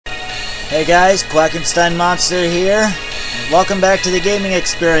Hey guys, Quackenstein Monster here, and welcome back to the gaming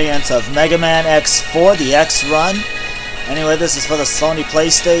experience of Mega Man X4, the X Run. Anyway, this is for the Sony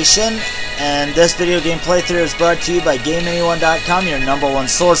PlayStation, and this video game playthrough is brought to you by GameAnyone.com, your #1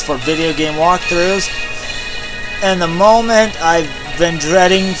 source for video game walkthroughs. And the moment I've been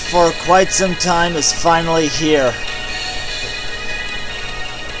dreading for quite some time is finally here.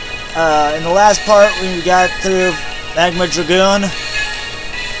 In the last part, we got through Magma Dragoon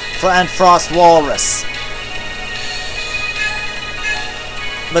and Frost Walrus,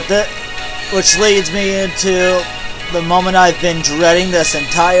 which leads me into the moment I've been dreading this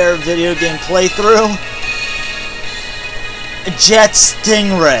entire video game playthrough: JET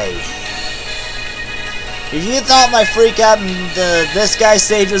Stingray. If you thought my freak out in this guy's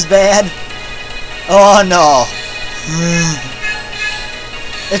stage was bad, oh no,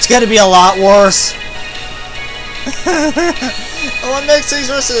 it's gonna be a lot worse. What makes things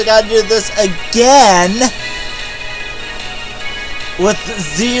worse is I gotta do this again with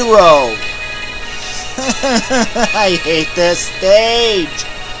Zero. I hate this stage.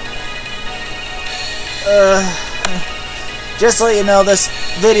 Just so you know, this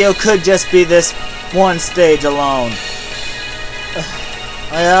video could just be this one stage alone.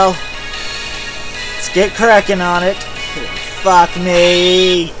 Well, let's get cracking on it. Fuck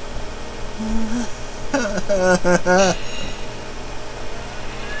me.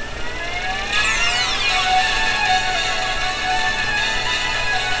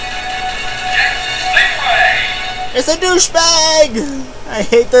 It's a douchebag! I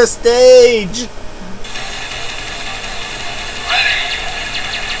hate this stage!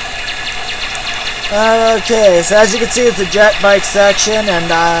 Okay, so as you can see, it's a jet bike section,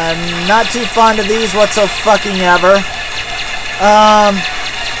 and I'm not too fond of these whatsoever.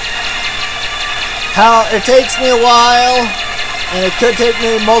 It takes me a while, and it could take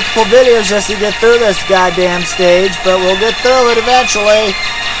me multiple videos just to get through this goddamn stage, but we'll get through it eventually.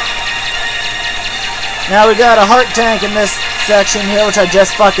 Now we got a heart tank in this section here, which I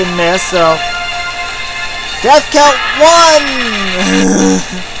just fucking missed, so death count 1!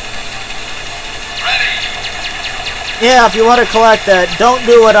 Yeah, if you want to collect that, don't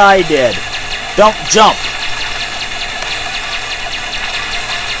do what I did. Don't jump.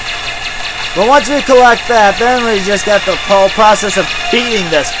 But once we collect that, then we just got the whole process of beating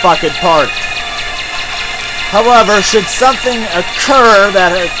this fucking part. However, should something occur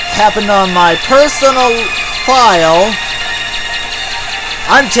that happened on my personal file,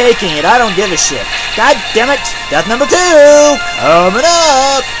 I'm taking it. I don't give a shit. God damn it! Death number 2 coming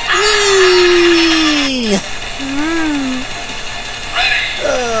up.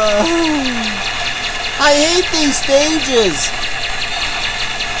 I hate these stages.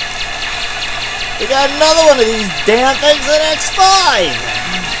 We got another one of these damn things in X5.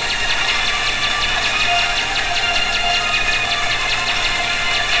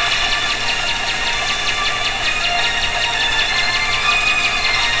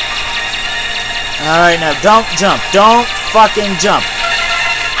 Alright, now don't jump. Don't fucking jump.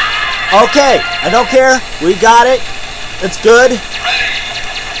 Okay, I don't care. We got it. It's good.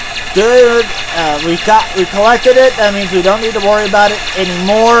 Good. We collected it. That means we don't need to worry about it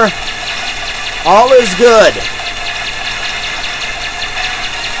anymore. All is good.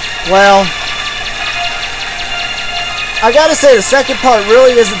 Well, I gotta say, the second part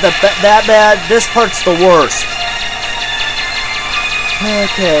really isn't that bad. This part's the worst.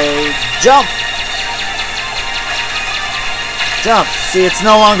 Okay, jump. Jump. See, it's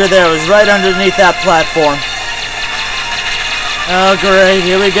no longer there. It was right underneath that platform. Oh, great.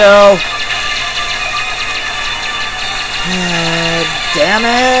 Here we go. Damn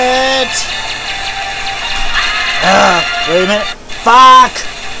it. Wait a minute. Fuck.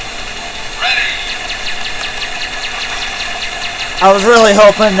 I was really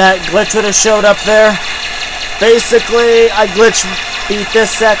hoping that glitch would have showed up there. Basically, I glitch beat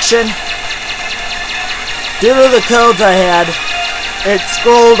this section. Due to the codes I had, it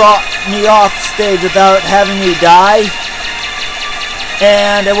scrolled me off stage without having me die,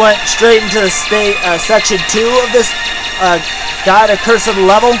 and it went straight into the section 2 of this God Accursed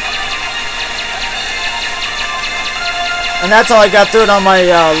level, and that's how I got through it on my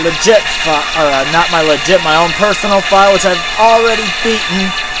legit, not my legit, my own personal file, which I've already beaten.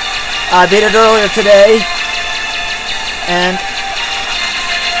 I beat it earlier today, and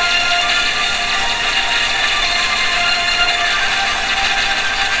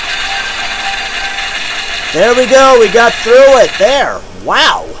there we go, we got through it. There.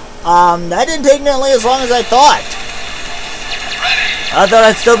 Wow. That didn't take nearly as long as I thought. I thought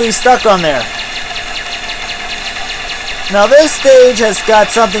I'd still be stuck on there. Now this stage has got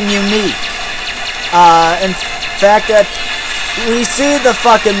something unique. In fact, that we see the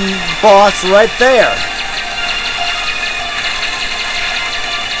fucking boss right there.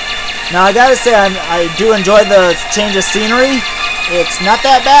 Now I gotta say, I do enjoy the change of scenery. It's not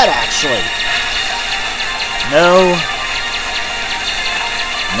that bad, actually. No.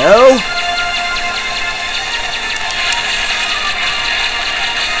 No.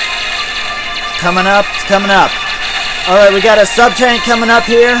 Coming up, it's coming up. Alright, we got a sub-tank coming up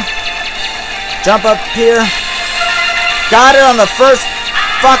here. Jump up here. Got it on the first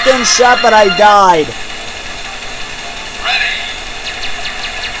fucking shot, but I died.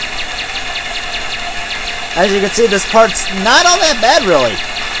 As you can see, this part's not all that bad, really.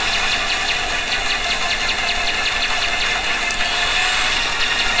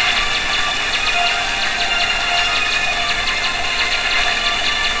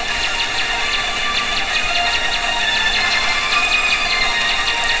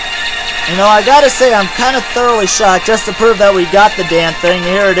 You know, I gotta say, I'm kind of thoroughly shocked just to prove that we got the damn thing.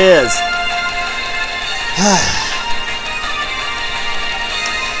 Here it is.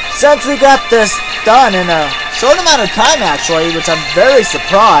 Since we got this done in a short amount of time, actually, which I'm very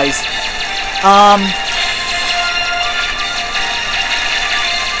surprised,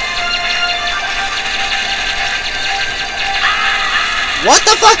 what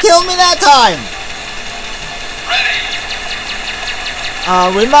the fuck killed me that time?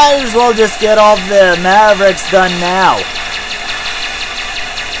 We might as well just get all the Mavericks done now.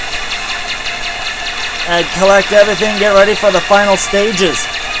 And collect everything, get ready for the final stages.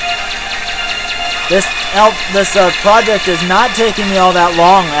 This project is not taking me all that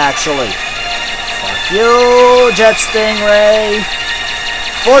long, actually. Fuck you, Jet Stingray.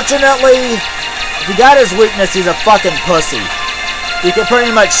 Fortunately, if he got his weakness, he's a fucking pussy. You can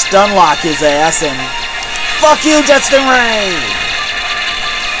pretty much stun lock his ass and... Fuck you, Jet Stingray!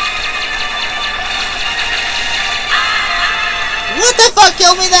 What the fuck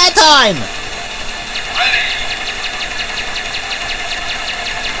killed me that time?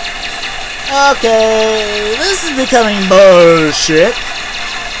 Okay, this is becoming bullshit.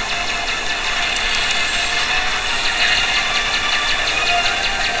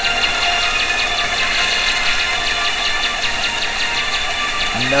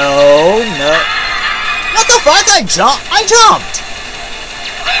 No. What the fuck? I jumped.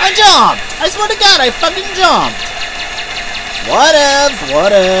 I swear to God, I fucking jumped.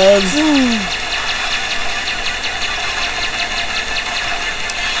 Whatevs.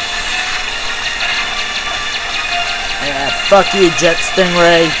 Yeah, fuck you, Jet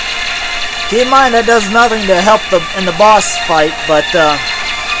Stingray. Keep in mind that does nothing to help in the boss fight, but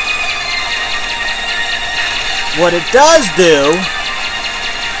what it does do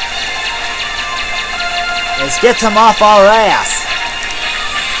is get him off our ass.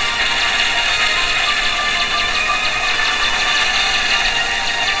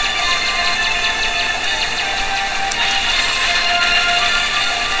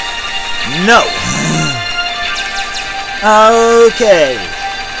 No. Okay.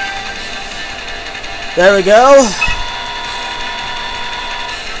 There we go.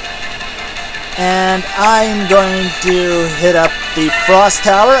 And I'm going to hit up the Frost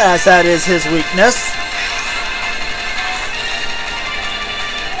Tower, as that is his weakness.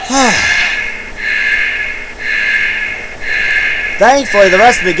 Thankfully, the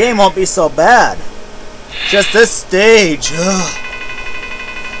rest of the game won't be so bad. Just this stage.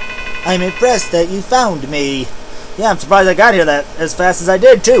 I'm impressed that you found me. Yeah, I'm surprised I got here as fast as I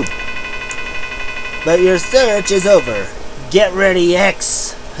did, too. But your search is over. Get ready,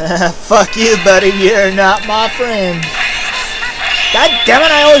 X. Fuck you, buddy. You're not my friend. God damn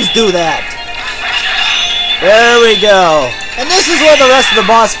it, I always do that. There we go. And this is where the rest of the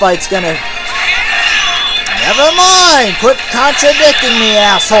boss fight's gonna... Never mind. Quit contradicting me,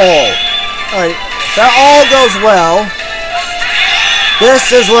 asshole. Alright, if that all goes well...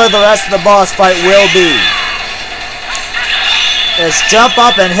 This is where the rest of the boss fight will be. Just jump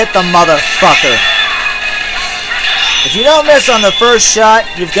up and hit the motherfucker. If you don't miss on the first shot,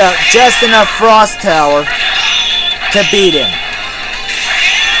 you've got just enough Frost Tower to beat him.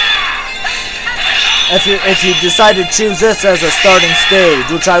 If you decide to choose this as a starting stage,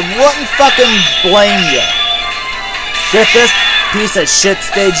 which I wouldn't fucking blame you. Get this piece of shit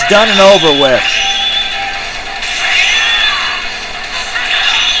stage done and over with.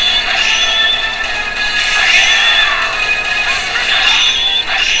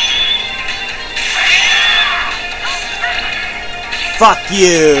 Fuck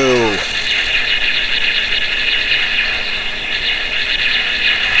you!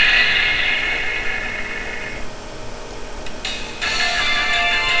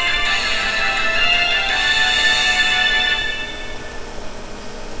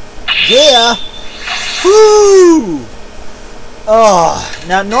 here. Whoo! Oh,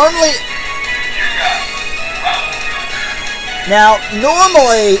 now normally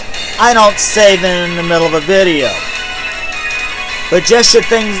I don't save in the middle of a video. But just should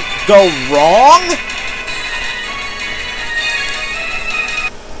things go wrong?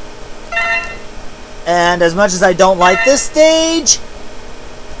 And as much as I don't like this stage,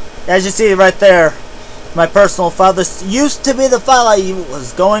 as you see right there, my personal file. This used to be the file I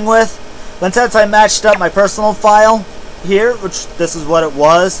was going with, but since I matched up my personal file here, which this is what it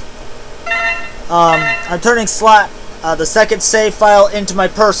was, I'm turning the second save file into my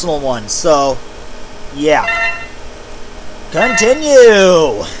personal one. So, yeah.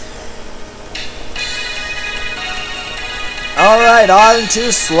 Continue! Alright, on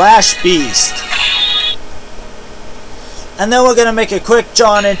to Slash Beast. And then we're going to make a quick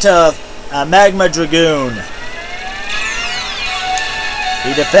jaunt into Magma Dragoon.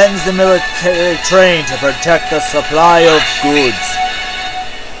 He defends the military train to protect the supply of goods.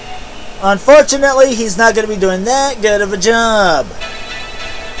 Unfortunately, he's not going to be doing that good of a job.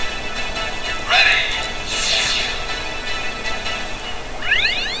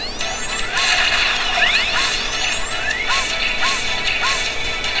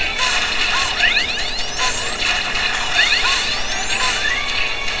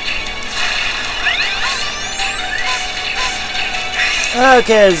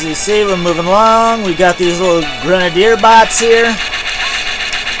 Okay, as you see, we're moving along. We got these little grenadier bots here.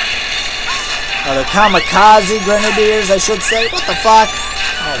 Or the kamikaze grenadiers, I should say. What the fuck?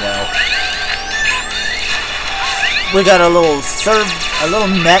 Oh well. We got our little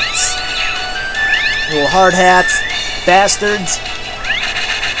mechs. Little hard hats. Bastards.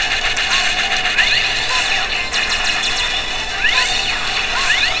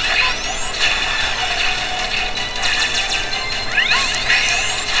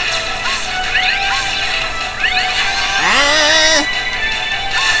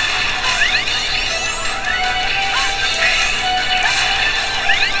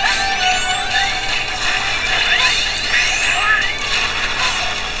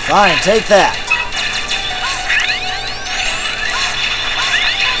 Fine, take that.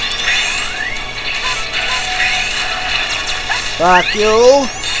 Fuck you.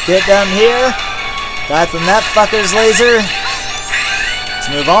 Get down here. Die from that fucker's laser. Let's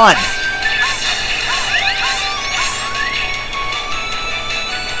move on.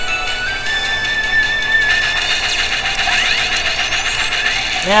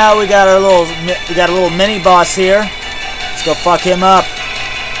 Now we got a little mini boss here. Let's go fuck him up.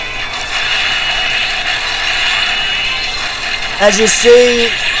 As you see,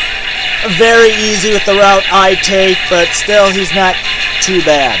 very easy with the route I take, but still he's not too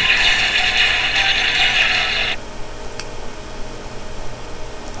bad.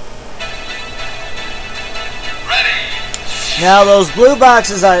 Ready. Now those blue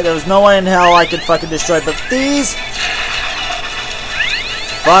boxes, there was no way in hell I could fucking destroy, but these,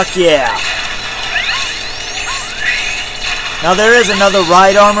 fuck yeah. Now there is another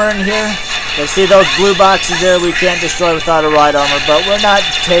ride armor in here. You see those blue boxes there we can't destroy without a ride armor, but we're not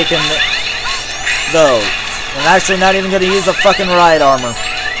taking those. I'm actually not even going to use the fucking ride armor.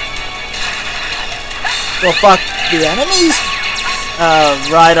 Well, fuck the enemies.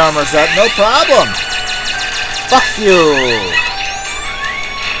 Ride armor's up, no problem. Fuck you.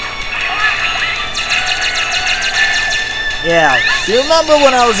 Yeah, do you remember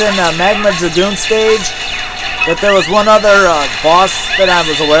when I was in Magma Dragoon stage? That there was one other boss that I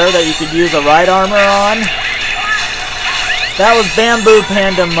was aware that you could use a ride armor on. That was Bamboo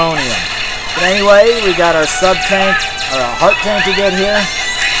Pandemonium. But anyway, we got our sub-tank, or our heart tank to get here.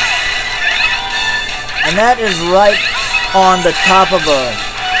 And that is right on the top of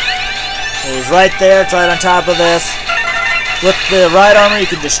it was right there, it's right on top of this. With the ride armor you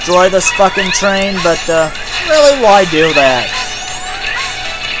could destroy this fucking train, but really, why do that?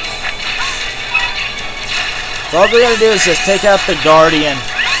 So all we gotta do is just take out the Guardian,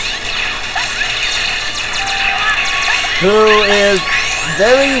 who is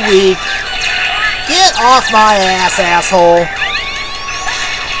very weak. Get off my ass, asshole!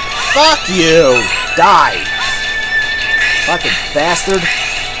 Fuck you! Die! Fucking bastard.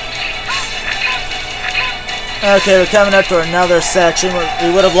 Okay, we're coming up to another section.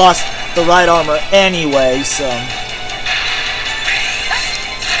 We would have lost the ride armor anyway, so...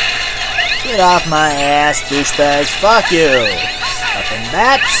 Get off my ass, douchebags. Fuck you. Fucking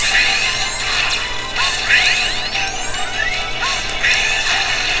bats.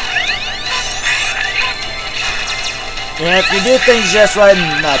 Yeah, if you do things just right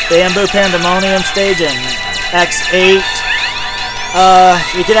in Bamboo Pandemonium stage in X8,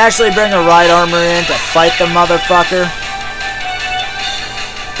 You can actually bring a ride armor in to fight the motherfucker.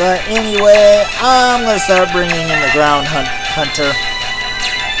 But anyway, I'm gonna start bringing in the ground hunter.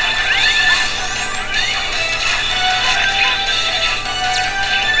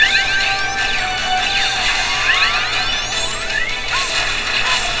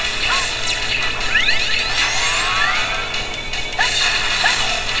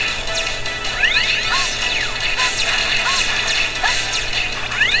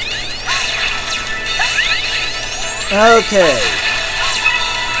 Okay.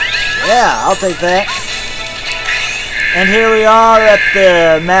 Yeah, I'll take that. And here we are at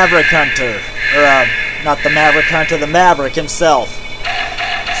the Maverick Hunter. Or, not the Maverick Hunter, the Maverick himself.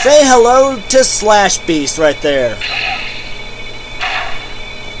 Say hello to Slash Beast right there.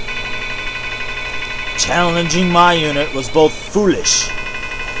 Challenging my unit was both foolish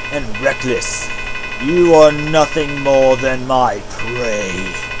and reckless. You are nothing more than my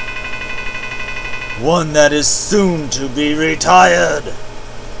prey. One that is soon to be retired.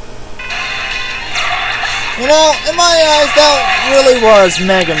 You know, in my eyes, that really was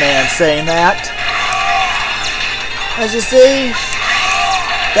Mega Man saying that. As you see,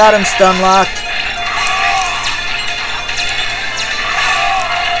 got him stun locked.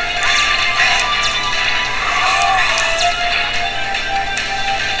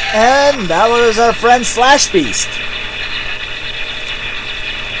 And that was our friend Slash Beast.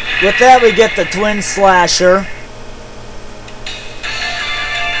 With that, we get the Twin Slasher,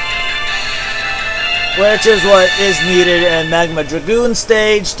 which is what is needed in Magma Dragoon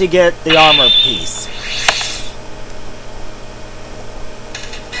stage to get the armor piece.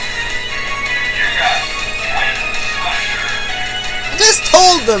 I just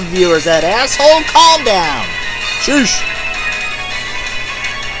told the viewers that, asshole, calm down. Shush.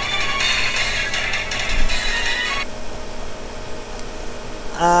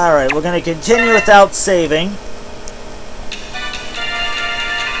 Alright, we're going to continue without saving.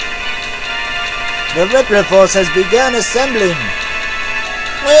 The Ripper Force has begun assembling.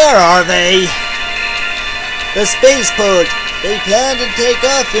 Where are they? The spaceport. They plan to take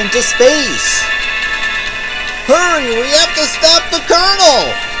off into space. Hurry, we have to stop the Colonel.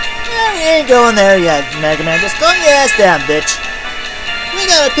 We ain't going there yet, Mega Man. Just calm your ass down, bitch. We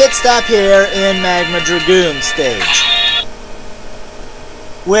got a pit stop here in Magma Dragoon stage,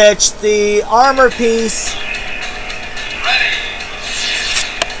 which the armor piece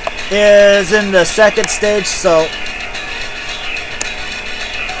is in the second stage, so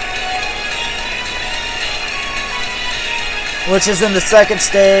which is in the second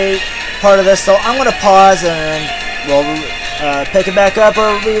stage part of this, so I'm going to pause and we'll pick it back up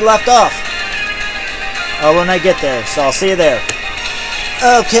where we left off when I get there, so I'll see you there.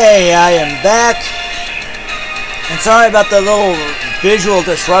 Okay, I am back, and sorry about the little visual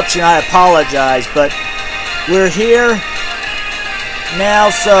disruption, I apologize, but we're here now,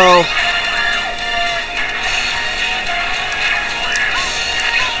 so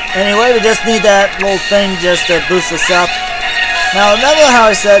anyway, we just need that little thing just to boost us up. Now, remember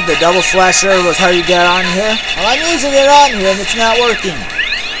how I said the double slasher was how you get on here? Well, I'm using it on here and it's not working.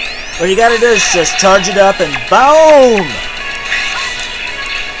 What you gotta do is just charge it up and boom!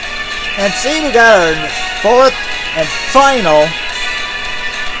 And see, we got our fourth and final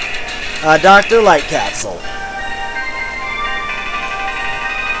Dr. Light Capsule.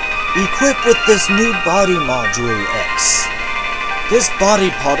 Equipped with this new body module X, this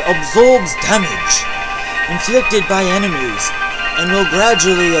body pod absorbs damage inflicted by enemies and will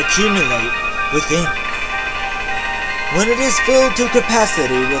gradually accumulate within. When it is filled to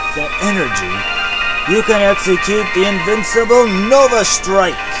capacity with the energy, you can execute the invincible Nova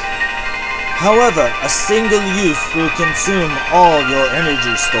Strike. However, a single use will consume all your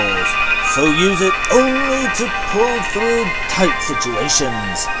energy stores, so use it only to pull through tight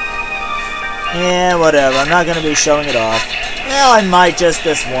situations. Yeah, whatever, I'm not going to be showing it off. Well, I might just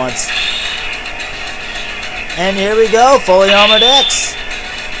this once. And here we go, fully armored X.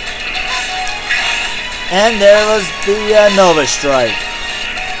 And there was the Nova Strike.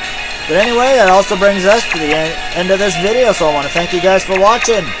 But anyway, that also brings us to the end of this video, so I want to thank you guys for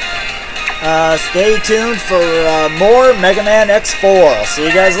watching. Stay tuned for more Mega Man X4. I'll see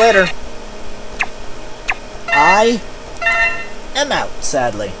you guys later. I am out,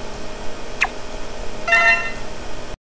 sadly.